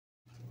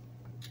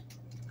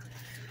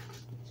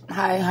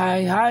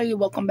Hi.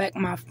 Welcome back,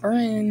 my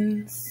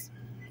friends.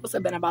 What's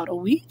it been, about a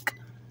week?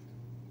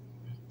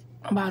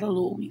 About a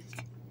little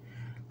week.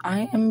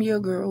 I am your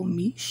girl,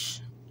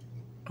 Mish.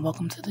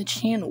 Welcome to the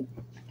channel.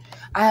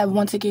 I have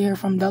one ticket here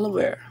from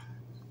Delaware.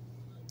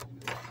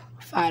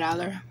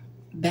 $5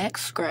 back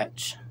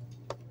scratch.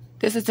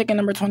 This is ticket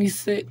number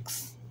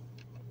 26.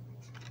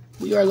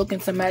 We are looking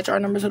to match our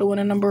number to the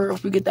winning number.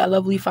 If we get that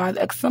lovely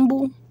 5X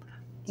symbol,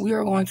 we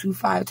are going to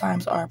 5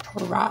 times our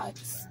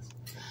prize.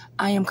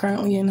 I am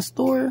currently in the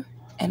store,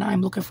 and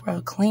I'm looking for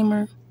a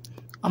claimer.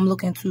 I'm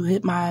looking to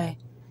hit my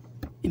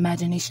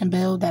imagination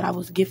bell that I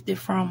was gifted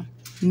from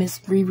Miss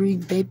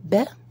Riri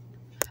Baby.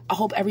 I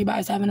hope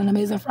everybody's having an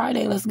amazing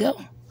Friday. Let's go.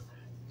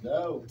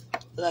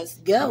 Let's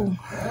go.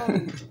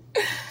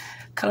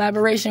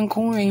 Collaboration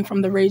coin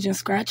from the Raging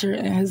Scratcher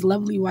and his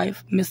lovely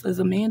wife, Mrs.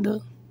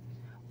 Amanda,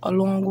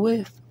 along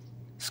with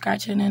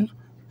Scratching in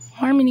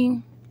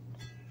Harmony.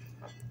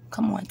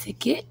 Come on,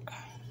 ticket.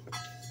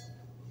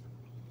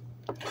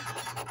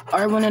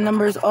 Our winning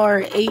numbers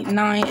are 8,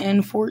 9,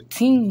 and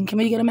 14. Can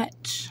we get a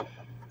match?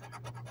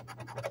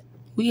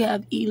 We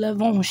have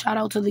 11. Shout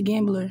out to the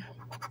gambler.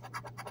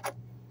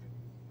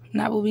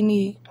 Not what we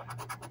need.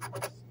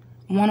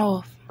 1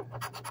 off.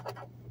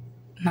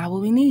 Not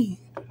what we need.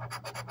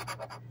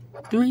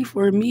 3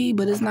 for me,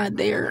 but it's not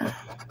there.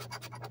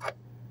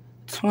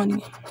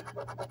 20.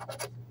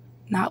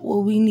 Not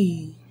what we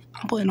need.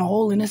 I'm putting a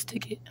hole in this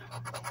ticket.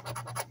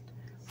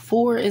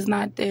 4 is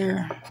not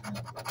there.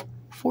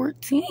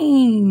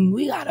 14.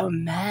 We got a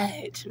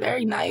match.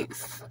 Very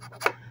nice.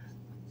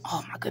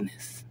 Oh my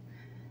goodness.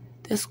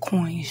 This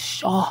coin is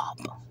sharp.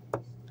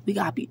 We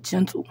gotta be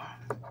gentle.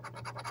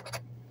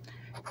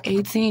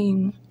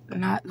 18.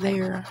 Not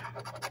there.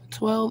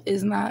 12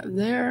 is not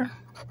there.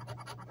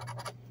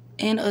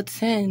 And a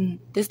 10.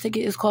 This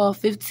ticket is called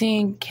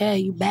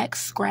 15K back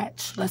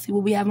scratch. Let's see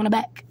what we have on the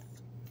back.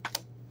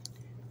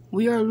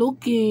 We are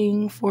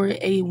looking for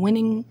a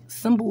winning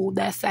symbol,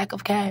 that sack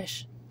of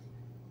cash.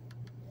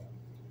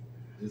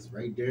 It's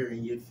right there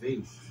in your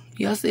face.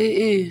 Yes, it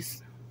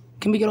is.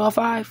 Can we get all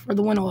 5 for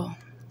the win all?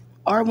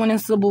 Our winning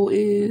symbol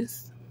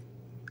is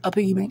a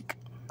piggy bank.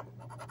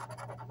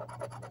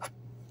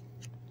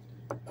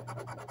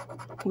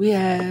 We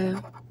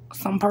have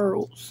some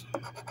pearls,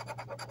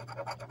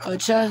 a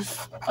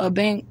chest, a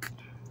bank,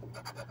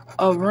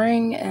 a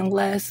ring, and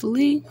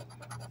lastly,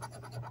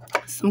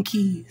 some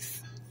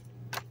keys.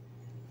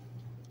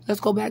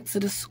 Let's go back to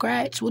the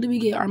scratch. What did we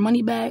get? Our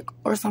money back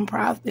or some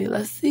profit?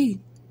 Let's see.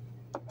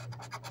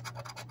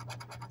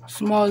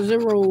 Small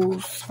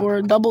zeros for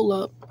a double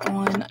up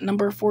on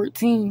number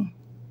 14.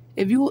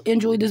 If you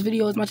enjoyed this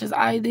video as much as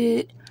I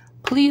did,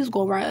 please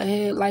go right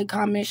ahead, like,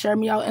 comment, share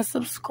me out, and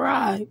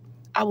subscribe.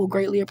 I will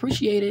greatly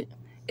appreciate it.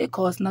 It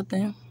costs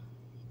nothing.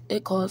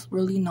 It costs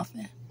really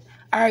nothing.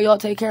 All right, y'all,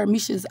 take care.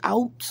 Mish is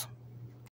out.